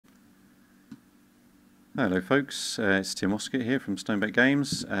Hello folks, it's Tim Oscar here from Stonebeck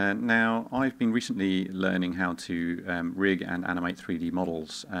Games. Now I've been recently learning how to rig and animate 3D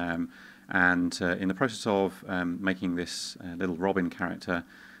models, and in the process of making this little Robin character,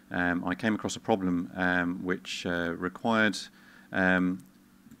 I came across a problem which required a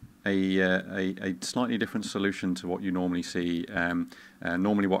slightly different solution to what you normally see.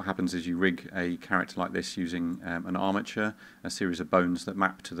 Normally what happens is you rig a character like this using an armature, a series of bones that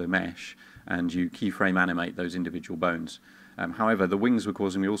map to the mesh, and you keyframe animate those individual bones. However, the wings were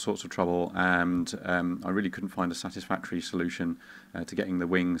causing me all sorts of trouble, and I really couldn't find a satisfactory solution to getting the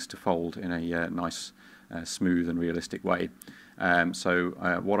wings to fold in a nice, smooth and realistic way.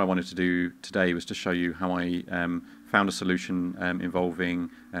 So what I wanted to do today was to show you how I found a solution involving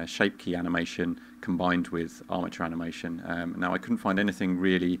shape key animation combined with armature animation. Now I couldn't find anything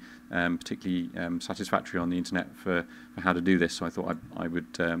really particularly satisfactory on the internet for how to do this, so I thought I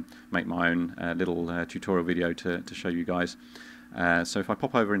would make my own little tutorial video to show you guys. So if I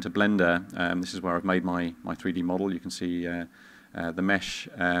pop over into Blender, this is where I've made my 3D model. You can see the mesh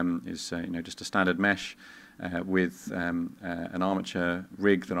is just a standard mesh with an armature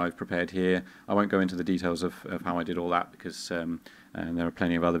rig that I've prepared here. I won't go into the details of how I did all that because there are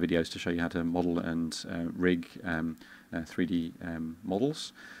plenty of other videos to show you how to model and rig 3D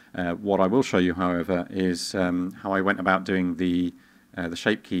models. What I will show you, however, is how I went about doing the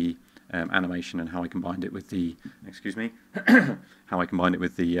shape key animation and how I combined it with the how I combined it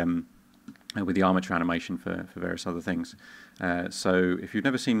with the armature animation for various other things. So if you've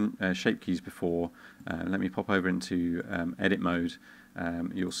never seen shape keys before, let me pop over into edit mode.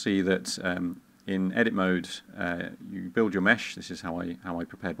 You'll see that in edit mode you build your mesh. This is how I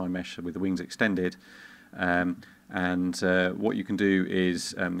prepared my mesh with the wings extended, and what you can do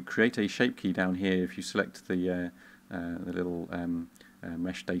is create a shape key down here. If you select the little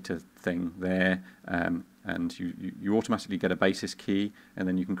mesh data thing there, and you automatically get a basis key, and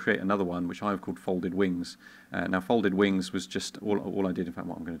then you can create another one which I've called folded wings. Now folded wings was just all I did. In fact,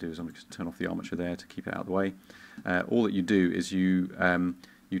 what I'm going to do is I'm going to turn off the armature there to keep it out of the way. All that you do is you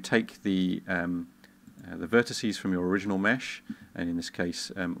take the vertices from your original mesh, and in this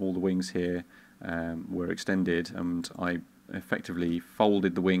case all the wings here were extended, and I effectively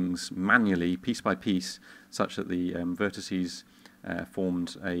folded the wings manually, piece by piece, such that the vertices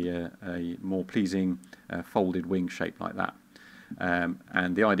formed a more pleasing folded wing shape like that.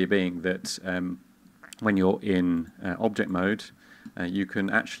 And the idea being that when you're in object mode, you can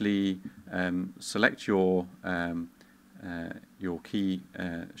actually select your key,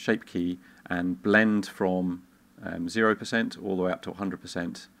 shape key, and blend from 0% all the way up to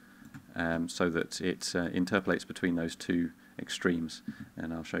 100%, so that it interpolates between those two extremes.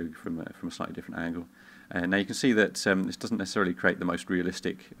 And I'll show you from a slightly different angle. Now you can see that this doesn't necessarily create the most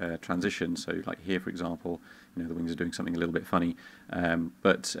realistic transition. So like here, for example, the wings are doing something a little bit funny,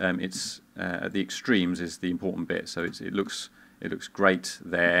 but it's at the extremes is the important bit. So it looks great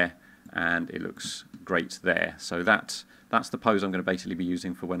there, and it looks great there. So that's the pose I'm going to basically be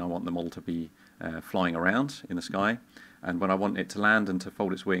using for when I want the model to be flying around in the sky. And when I want it to land and to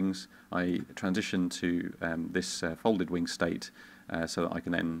fold its wings, I transition to this folded wing state, so that I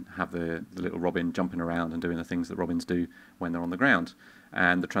can then have the little robin jumping around and doing the things that robins do when they're on the ground.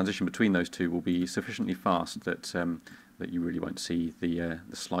 And the transition between those two will be sufficiently fast that that you really won't see the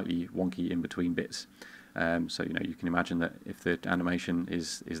slightly wonky in-between bits. So you can imagine that if the animation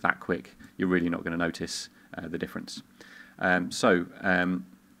is that quick, you're really not going to notice the difference.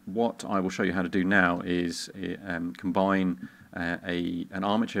 What I will show you how to do now is combine an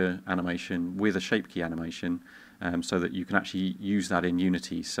armature animation with a shape key animation, so that you can actually use that in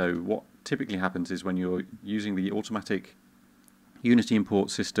Unity. So what typically happens is when you're using the automatic Unity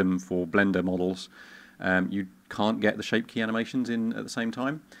import system for Blender models, you can't get the shape key animations in at the same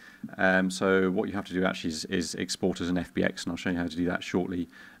time. So what you have to do actually is export as an FBX, and I'll show you how to do that shortly.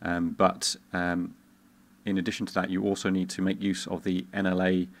 In addition to that, you also need to make use of the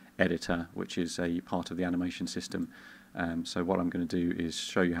NLA editor, which is a part of the animation system. So what I'm going to do is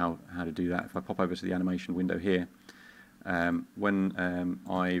show you how to do that. If I pop over to the animation window here, when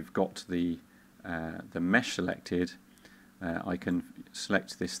I've got the mesh selected, I can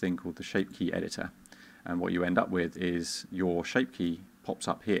select this thing called the shape key editor, and what you end up with is your shape key pops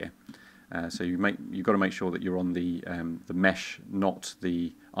up here. So you've got to make sure that you're on the mesh, not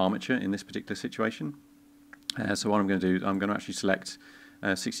the armature in this particular situation. So what I'm going to do, I'm going to actually select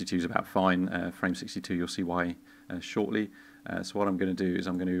 62 is about fine. Frame 62, you'll see why shortly. So what I'm going to do is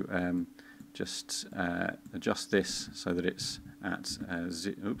I'm going to just adjust this so that it's at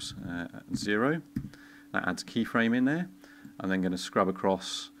 0. That adds keyframe in there. I'm then going to scrub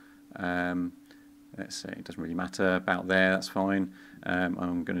across let's say it doesn't really matter, about there, that's fine.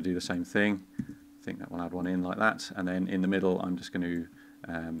 I'm going to do the same thing. I think that will add one in like that, and then in the middle I'm just going to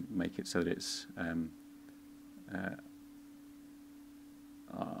make it so that it's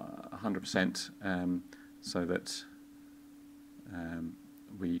 100%, so that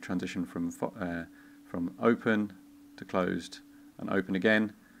we transition from open to closed and open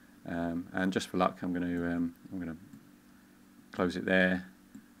again, and just for luck I'm going to close it there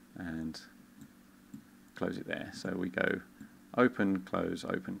and close it there. So we go open, close,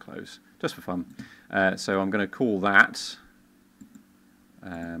 just for fun. So I'm going to call that,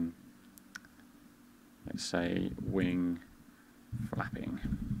 let's say, wing flapping,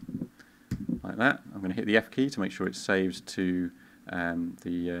 like that. I'm going to hit the F key to make sure it's saved to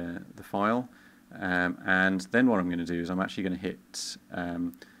the file, and then what I'm going to do is I'm actually going to hit,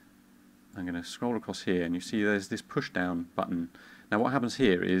 I'm going to scroll across here, and you see there's this push down button. Now what happens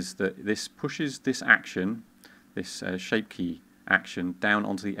here is that this pushes this action, this shape key action, down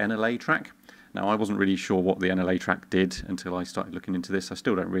onto the NLA track. Now I wasn't really sure what the NLA track did until I started looking into this. I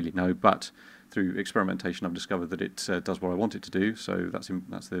still don't really know, but through experimentation I've discovered that it does what I want it to do, so that's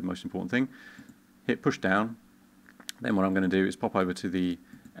the most important thing. Hit push down, then what I'm going to do is pop over to the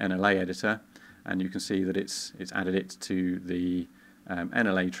NLA editor, and you can see that it's added it to the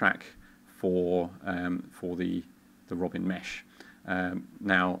NLA track for the Robin mesh.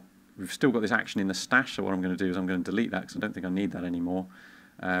 Now we've still got this action in the stash, so what I'm going to do is I'm going to delete that because I don't think I need that anymore.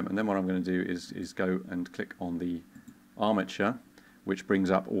 And then what I'm going to do is go and click on the armature, which brings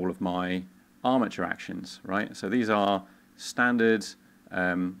up all of my armature actions, right? So these are standard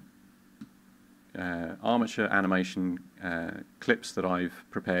armature animation clips that I've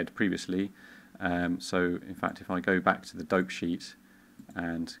prepared previously. So in fact, if I go back to the dope sheet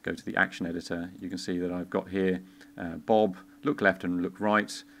and go to the action editor, you can see that I've got here bob, look left and look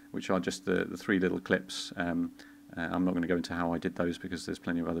right, which are just the three little clips. I'm not going to go into how I did those because there's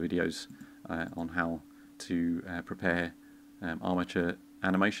plenty of other videos on how to prepare armature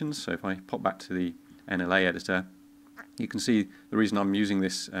animations. So if I pop back to the NLA editor, you can see the reason I'm using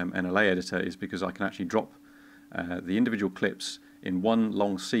this NLA editor is because I can actually drop the individual clips in one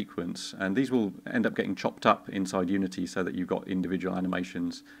long sequence, and these will end up getting chopped up inside Unity so that you've got individual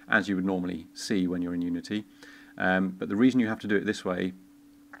animations as you would normally see when you're in Unity. But the reason you have to do it this way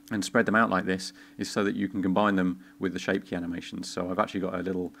and spread them out like this is so that you can combine them with the shape key animations. So I've actually got a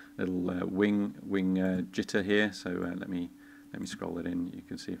little wing jitter here. So let me scroll it in. You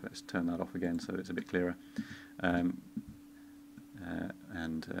can see if let's turn that off again so it's a bit clearer. If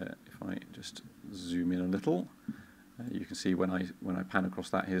I just zoom in a little, you can see when I pan across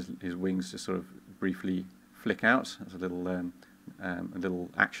that, his wings just sort of briefly flick out. That's a little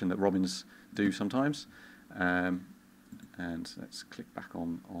action that robins do sometimes. And let's click back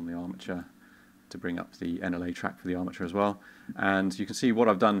on the armature to bring up the NLA track for the armature as well. And you can see what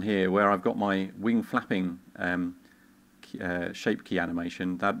I've done here, where I've got my wing flapping shape key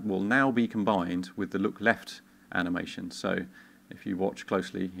animation that will now be combined with the look left animation. So if you watch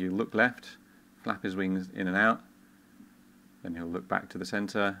closely, he'll look left, flap his wings in and out, then he'll look back to the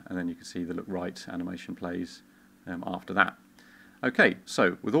center, and then you can see the look right animation plays after that. Okay,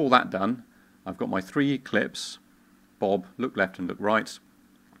 so with all that done, I've got my three clips, bob, look left and look right,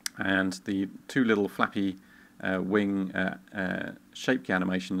 and the two little flappy wing shape key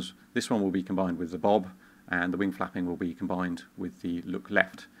animations. This one will be combined with the bob, and the wing flapping will be combined with the look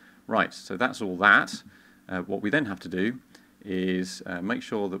left. Right, so that's all that. What we then have to do is make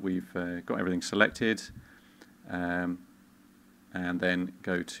sure that we've got everything selected, and then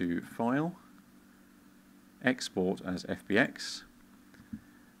go to File, Export as FBX,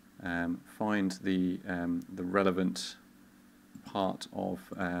 find the relevant part of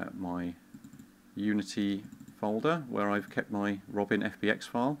my Unity folder where I've kept my Robin FBX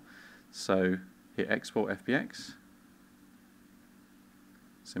file. So hit Export FBX,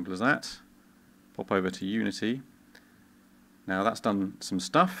 simple as that. Pop over to Unity. Now that's done some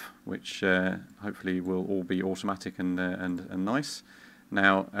stuff which hopefully will all be automatic and nice.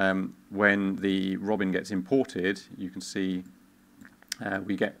 Now when the Robin gets imported, you can see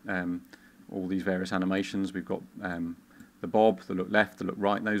we get all these various animations. We've got the bob, the look left, the look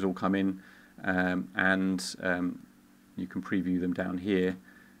right, and those all come in, and you can preview them down here.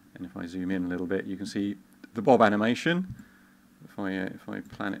 And if I zoom in a little bit, you can see the bob animation. If I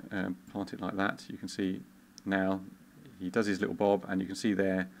plant it like that, you can see now he does his little bob, and you can see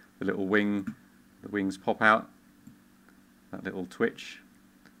there the little wing, the wings pop out, that little twitch.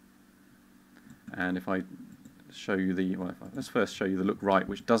 And if I show you the, let's first show you the look right,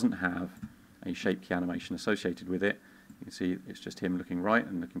 which doesn't have a shape key animation associated with it. You can see it's just him looking right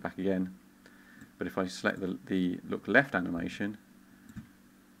and looking back again. but if I select the look left animation,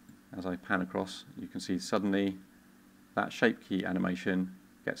 as I pan across, you can see suddenly that shape key animation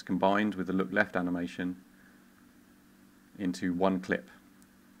gets combined with the look left animation into one clip,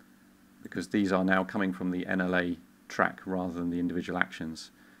 because these are now coming from the NLA track rather than the individual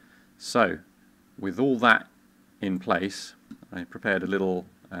actions. So with all that in place, I prepared a little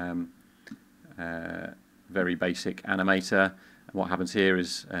very basic animator, and what happens here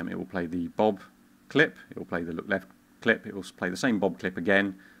is it will play the bob clip, it will play the look left clip, it will play the same bob clip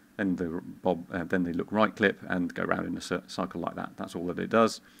again, then the look right clip, and go around in a cycle like that. That's all that it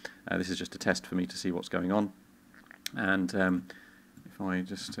does. This is just a test for me to see what's going on. And if I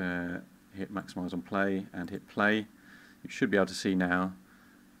just hit maximize on play and hit play, you should be able to see now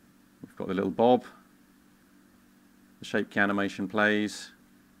we've got the little bob, the shape key animation plays,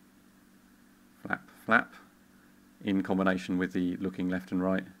 flap, flap, in combination with the looking left and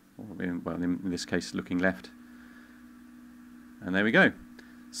right, or in this case looking left. And there we go.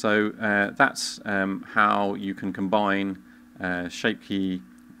 So that's how you can combine shape key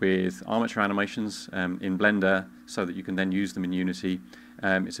with armature animations in Blender so that you can then use them in Unity.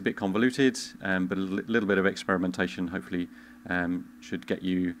 It's a bit convoluted, but a little bit of experimentation hopefully should get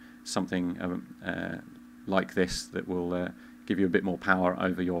you something like this that will give you a bit more power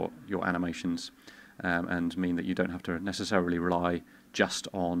over your animations and mean that you don't have to necessarily rely just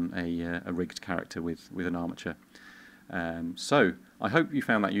on a rigged character with an armature. So I hope you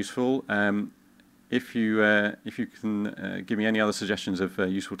found that useful. If you can give me any other suggestions of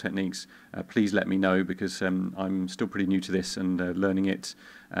useful techniques, please let me know, because I'm still pretty new to this and learning it.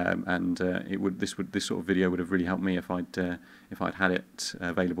 This sort of video would have really helped me if I'd had it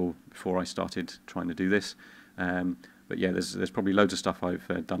available before I started trying to do this. But yeah, there's probably loads of stuff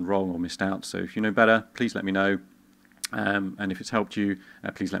I've done wrong or missed out. So if you know better, please let me know. And if it's helped you,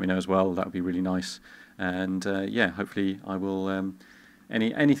 please let me know as well. That would be really nice. And yeah, hopefully I will.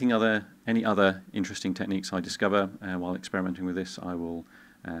 Any other interesting techniques I discover while experimenting with this, I will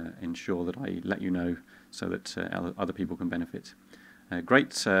ensure that I let you know so that other people can benefit.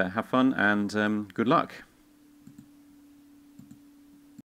 Great, have fun, and good luck.